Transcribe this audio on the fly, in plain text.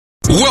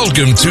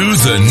Welcome to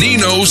the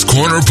Nino's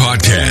Corner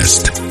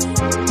podcast.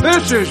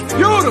 This is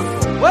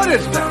beautiful. What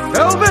is that,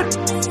 velvet?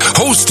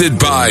 Hosted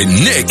by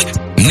Nick,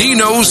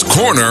 Nino's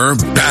Corner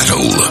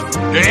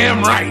Battle.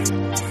 Damn right.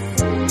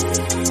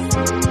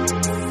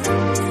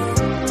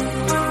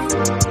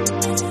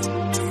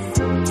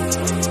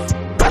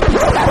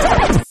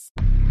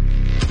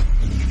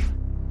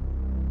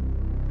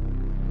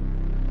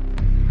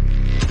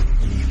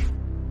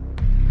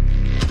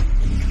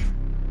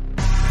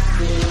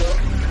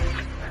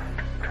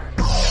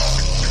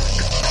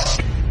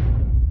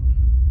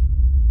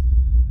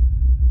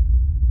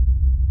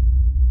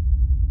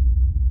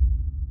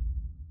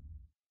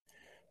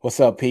 What's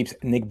up, peeps?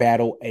 Nick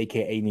Battle,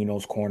 a.k.a.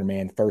 Nino's Corner,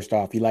 man. First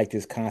off, if you like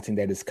this content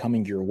that is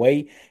coming your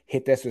way,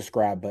 hit that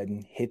subscribe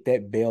button, hit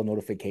that bell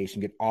notification,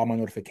 get all my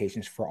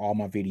notifications for all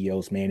my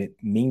videos, man. It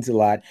means a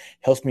lot,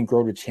 helps me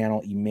grow the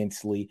channel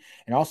immensely.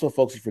 And also,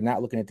 folks, if you're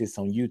not looking at this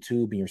on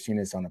YouTube and you're seeing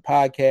this on a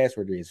podcast,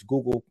 whether it's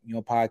Google,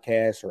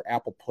 podcasts or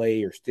Apple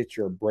Play or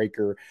Stitcher or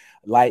Breaker,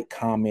 like,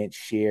 comment,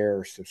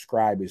 share,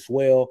 subscribe as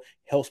well.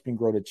 Helps me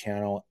grow the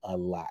channel a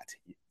lot.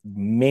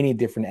 Many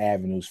different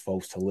avenues,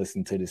 folks, to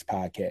listen to this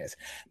podcast.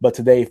 But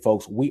today,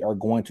 folks, we are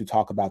going to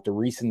talk about the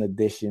recent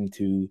addition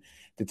to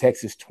the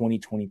Texas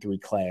 2023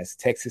 class.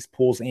 Texas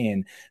pulls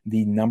in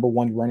the number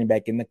one running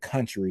back in the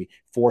country,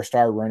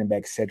 four-star running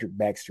back Cedric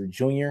Baxter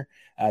Jr.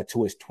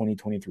 To his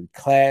 2023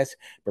 class.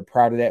 But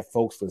prior to that,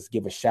 folks, let's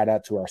give a shout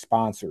out to our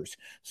sponsors.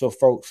 So,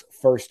 folks,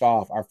 first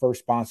off, our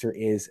first sponsor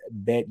is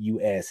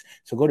BetUS.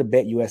 So go to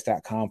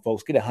betus.com,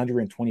 folks. Get a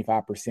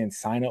 125%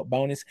 sign-up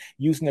bonus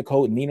using the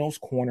code Nino's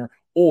Corner,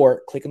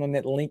 or clicking on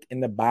that link in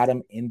the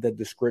bottom in the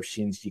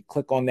descriptions. You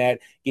click on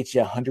that, get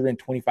you a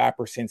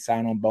 125%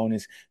 sign-on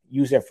bonus.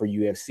 Use that for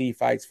UFC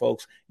fights,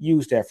 folks.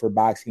 Use that for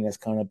boxing that's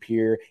coming up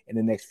here in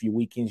the next few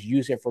weekends.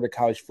 Use that for the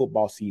college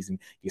football season.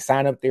 You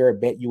sign up there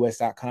at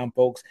betus.com,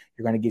 folks.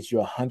 You're going to get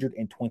you a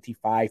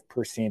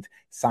 125%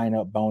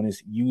 sign-up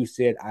bonus. Use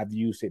it. I've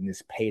used it, and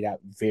it's paid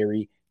out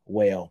very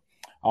well.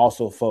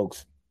 Also,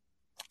 folks,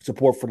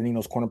 support for the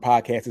Nino's Corner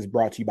podcast is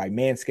brought to you by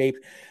Manscaped,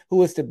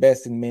 who is the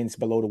best in men's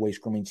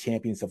below-the-waist grooming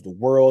champions of the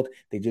world.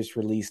 They just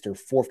released their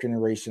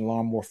 4th-generation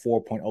Lawnmower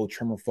 4.0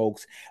 trimmer,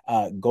 folks.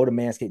 Go to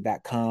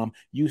manscaped.com.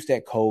 Use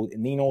that code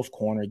Nino's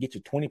Corner. Get you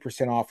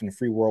 20% off and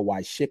free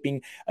worldwide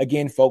shipping.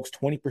 Again, folks,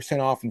 20%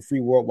 off and free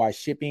worldwide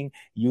shipping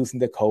using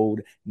the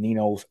code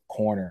Nino's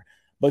Corner.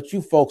 But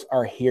you folks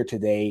are here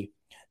today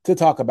to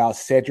talk about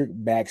Cedric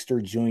Baxter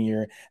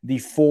Jr., the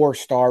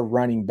four-star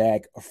running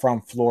back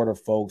from Florida,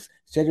 folks.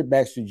 Cedric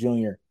Baxter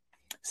Jr.,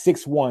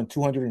 6'1",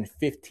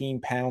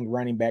 215-pound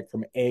running back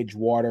from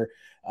Edgewater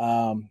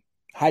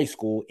High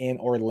School in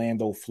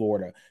Orlando,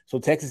 Florida. So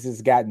Texas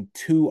has gotten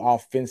two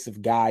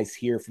offensive guys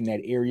here from that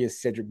area,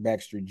 Cedric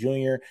Baxter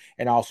Jr.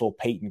 and also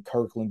Peyton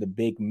Kirkland, the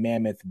big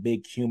mammoth,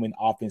 big human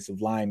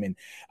offensive lineman.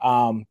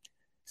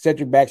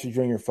 Cedric Baxter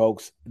Jr.,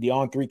 folks, the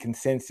on-3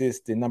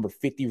 consensus, the number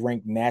 50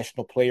 ranked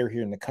national player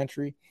here in the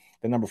country,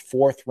 the number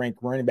 4th ranked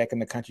running back in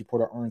the country per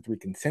the on-3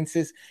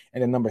 consensus,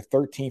 and the number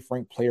 13th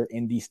ranked player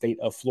in the state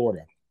of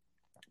Florida.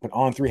 But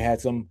on-3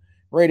 has him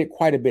rated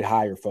quite a bit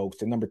higher, folks.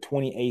 The number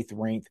 28th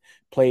ranked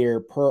player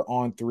per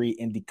on-3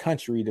 in the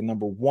country, the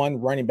number 1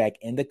 running back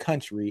in the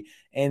country,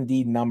 and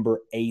the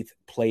number 8th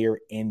player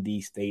in the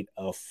state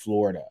of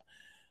Florida.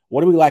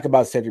 What do we like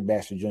about Cedric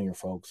Baxter Jr.,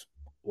 folks?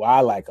 Well,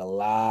 I like a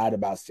lot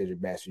about Cedric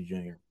Baxter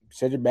Jr.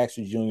 Cedric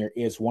Baxter Jr.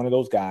 is one of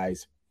those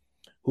guys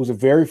who's a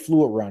very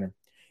fluid runner.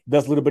 He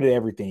does a little bit of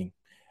everything.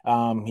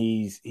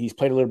 He's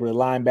played a little bit of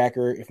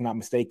linebacker, if not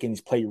mistaken.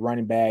 He's played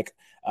running back.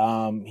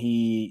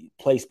 He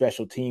plays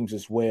special teams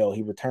as well.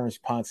 He returns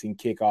punts and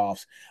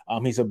kickoffs.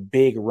 He's a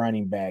big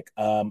running back,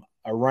 a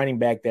running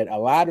back that a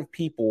lot of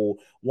people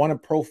want to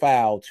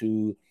profile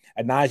to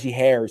a Najee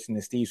Harris and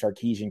the Steve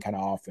Sarkisian kind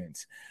of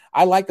offense.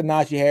 I like the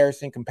Najee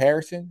Harris in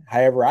comparison.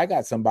 However, I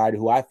got somebody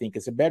who I think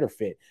is a better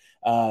fit.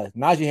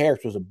 Najee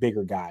Harris was a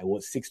bigger guy,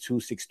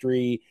 6'2",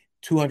 6'3",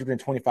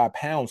 225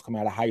 pounds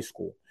coming out of high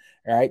school.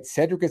 All right.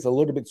 Cedric is a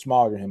little bit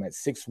smaller than him at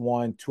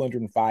 6'1",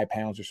 205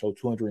 pounds or so,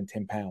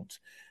 210 pounds.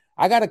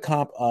 I got a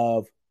comp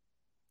of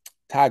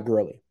Todd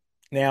Gurley.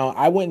 Now,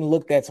 I went and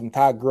looked at some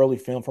Todd Gurley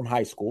film from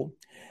high school.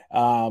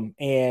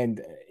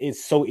 And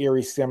it's so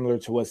eerie similar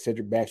to what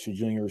Cedric Baxter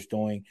Jr. is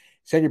doing.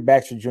 Cedric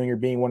Baxter Jr.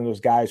 being one of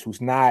those guys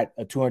who's not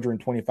a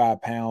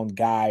 225-pound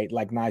guy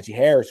like Najee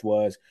Harris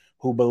was,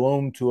 who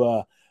ballooned to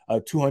a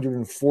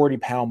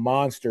 240-pound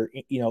monster,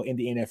 in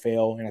the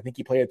NFL. And I think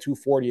he played at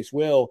 240 as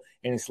well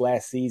in his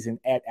last season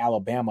at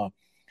Alabama.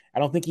 I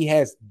don't think he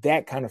has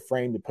that kind of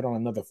frame to put on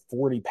another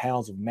 40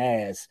 pounds of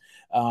mass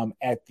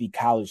at the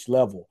college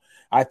level.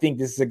 I think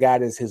this is a guy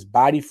that his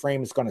body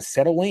frame is going to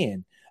settle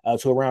in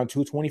to around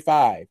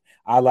 225.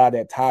 I allow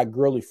that Todd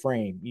Gurley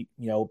frame.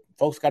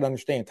 Folks got to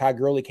understand, Todd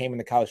Gurley came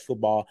into college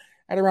football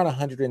at around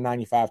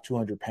 195,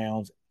 200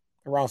 pounds,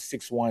 around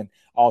 6'1"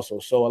 also.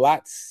 So a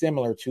lot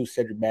similar to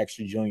Cedric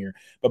Baxter Jr.,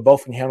 but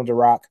both can handle the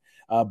rock.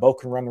 Both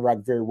can run the rock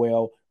very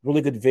well,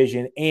 really good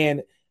vision,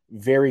 and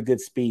very good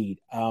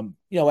speed.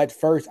 At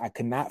first, I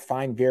could not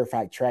find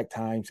verified track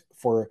times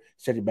for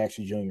Cedric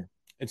Baxter Jr.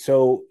 And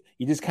so,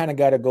 You just kind of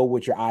got to go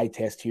with your eye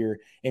test here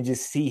and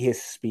just see his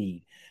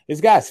speed.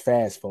 This guy's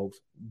fast, folks.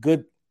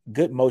 Good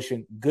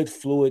motion, good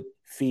fluid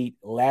feet.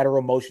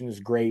 Lateral motion is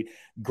great.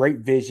 Great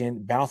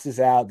vision. Bounces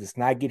out. Does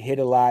not get hit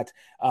a lot.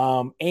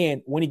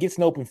 And when he gets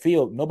an open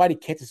field, nobody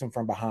catches him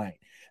from behind.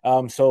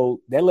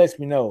 So that lets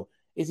me know,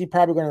 is he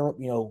probably going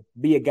to,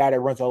 be a guy that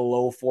runs a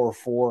low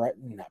 4.4?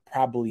 No,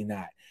 probably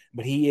not.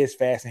 But he is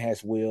fast and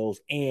has wheels,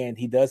 and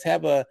he does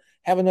have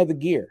another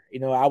gear.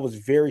 I was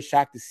very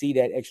shocked to see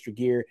that extra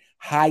gear.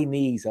 High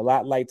knees, a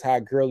lot like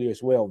Todd Gurley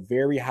as well.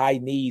 Very high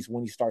knees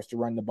when he starts to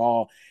run the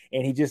ball,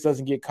 and he just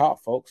doesn't get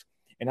caught, folks.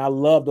 And I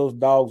love those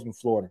dogs in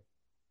Florida.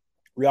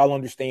 We all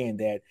understand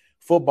that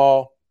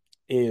football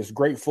is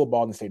great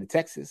football in the state of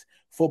Texas.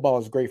 Football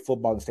is great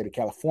football in the state of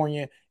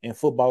California, and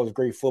football is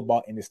great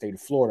football in the state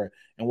of Florida.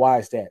 And why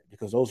is that?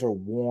 Because those are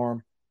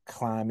warm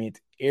climate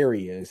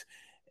areas,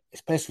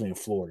 especially in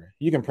Florida.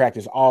 You can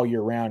practice all year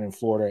round in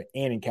Florida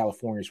and in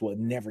California, so it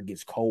never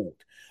gets cold.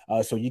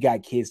 So you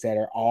got kids that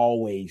are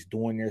always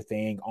doing their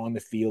thing on the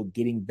field,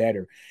 getting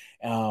better.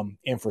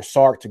 And for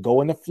Sark to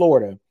go into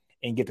Florida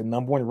and get the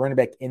number one running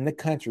back in the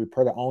country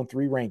per the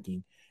On3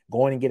 ranking,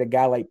 going and get a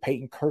guy like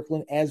Peyton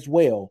Kirkland as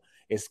well,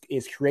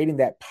 is creating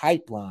that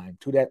pipeline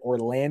to that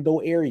Orlando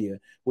area,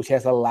 which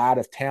has a lot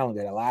of talent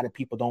that a lot of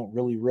people don't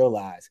really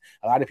realize.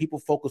 A lot of people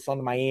focus on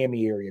the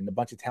Miami area and the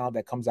bunch of talent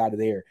that comes out of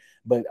there,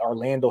 but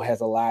Orlando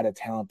has a lot of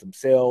talent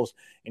themselves,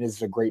 and this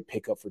is a great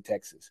pickup for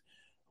Texas.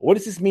 What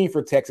does this mean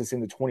for Texas in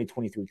the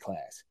 2023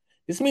 class?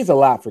 This means a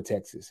lot for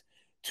Texas.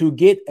 To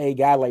get a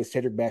guy like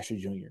Cedric Baxter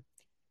Jr.,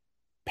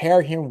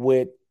 pair him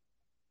with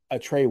a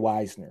Trey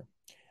Wisner.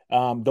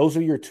 Those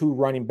are your two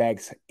running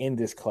backs in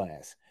this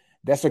class.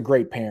 That's a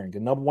great pairing. The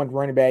number one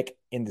running back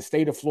in the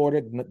state of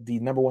Florida, the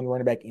number one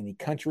running back in the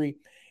country,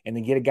 and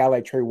then get a guy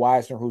like Trey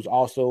Wisner, who's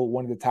also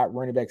one of the top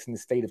running backs in the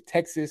state of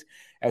Texas,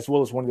 as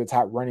well as one of the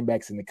top running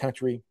backs in the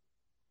country.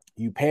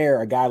 You pair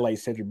a guy like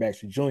Cedric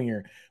Baxter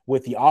Jr.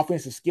 with the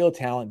offensive skill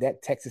talent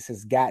that Texas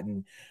has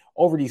gotten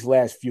over these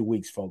last few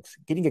weeks, folks.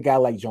 Getting a guy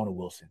like Jonah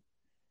Wilson,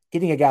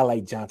 getting a guy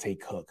like Jonte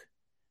Cook,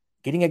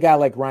 getting a guy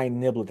like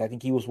Ryan Niblett. I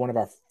think he was one of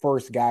our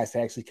first guys to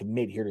actually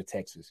commit here to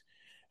Texas.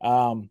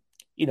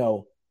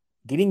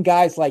 Getting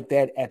guys like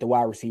that at the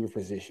wide receiver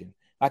position,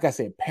 like I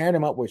said, pairing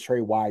him up with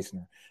Trey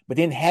Wisner, but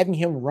then having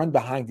him run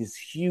behind this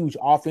huge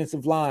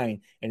offensive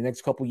line in the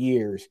next couple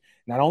years,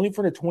 not only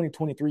for the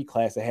 2023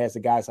 class that has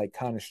the guys like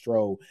Connor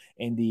Stroh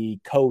and the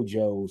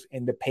Kojos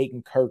and the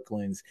Peyton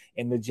Kirklands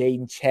and the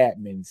Jaden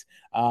Chapmans.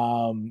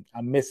 I'm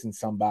missing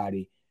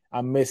somebody.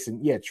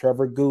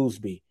 Trevor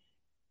Gooseby.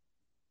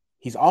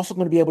 He's also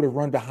going to be able to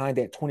run behind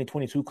that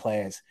 2022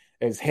 class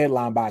that is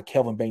headlined by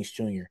Kelvin Banks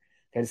Jr.,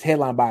 that is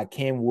headlined by a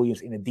Cam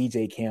Williams and a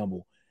DJ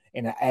Campbell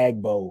and an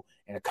Agbo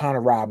and a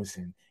Connor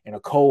Robinson and a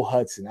Cole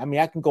Hudson. I mean,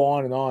 I can go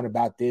on and on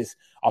about this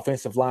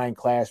offensive line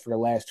class for the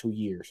last 2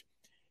 years.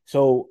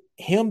 So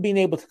him being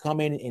able to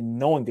come in and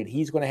knowing that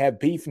he's going to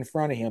have beef in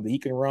front of him that he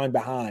can run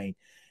behind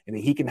and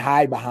that he can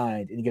hide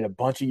behind and get a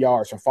bunch of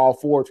yards and fall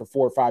forward for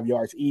 4 or 5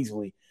 yards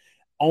easily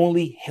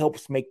only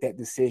helps make that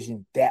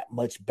decision that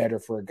much better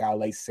for a guy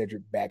like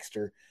Cedric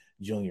Baxter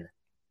Jr.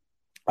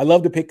 I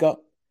love the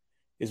pickup.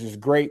 This was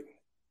great.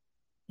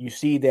 You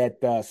see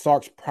that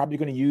Sark's probably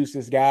going to use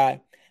this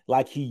guy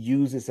like he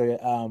uses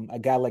a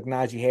guy like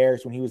Najee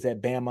Harris when he was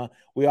at Bama.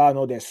 We all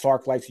know that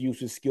Sark likes to use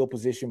his skill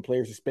position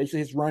players, especially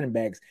his running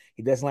backs.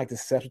 He doesn't like to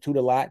substitute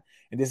a lot.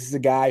 And this is a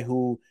guy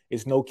who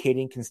is no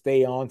kidding, can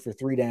stay on for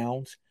 3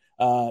 downs.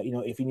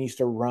 If he needs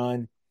to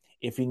run,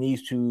 if he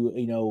needs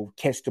to,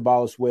 catch the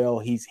ball as well.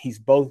 He's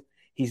both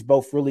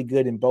really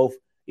good in both,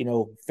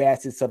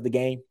 facets of the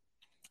game.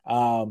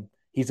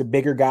 He's a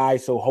bigger guy,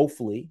 so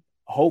hopefully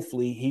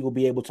he will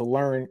be able to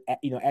learn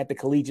at the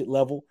collegiate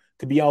level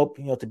to be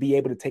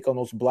able to take on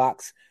those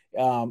blocks.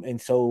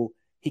 And so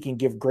he can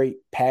give great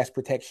pass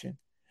protection.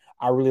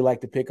 I really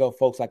like the pickup,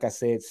 folks. Like I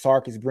said,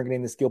 Sark is bringing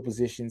in the skill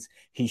positions.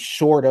 He's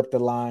shored up the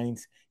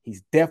lines.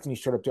 He's definitely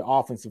shored up the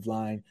offensive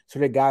line so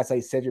that guys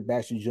like Cedric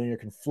Baxter Jr.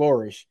 can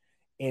flourish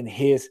in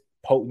his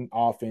potent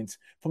offense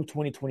from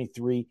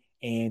 2023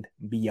 and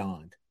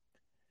beyond.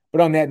 But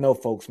on that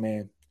note, folks,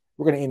 man,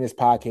 we're going to end this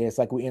podcast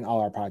like we end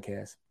all our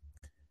podcasts.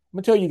 I'm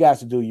going to tell you guys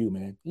to do you,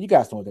 man. You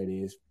guys know what that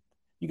is.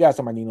 You guys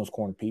are my Nino's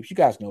Corner peeps. You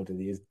guys know what it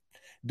is.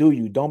 Do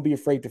you. Don't be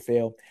afraid to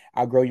fail.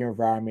 Outgrow your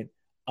environment.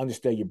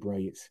 Understand your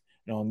brilliance.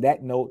 And on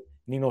that note,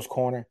 Nino's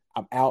Corner,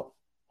 I'm out.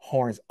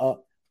 Horns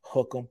up.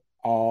 Hook 'em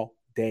all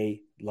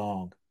day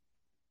long.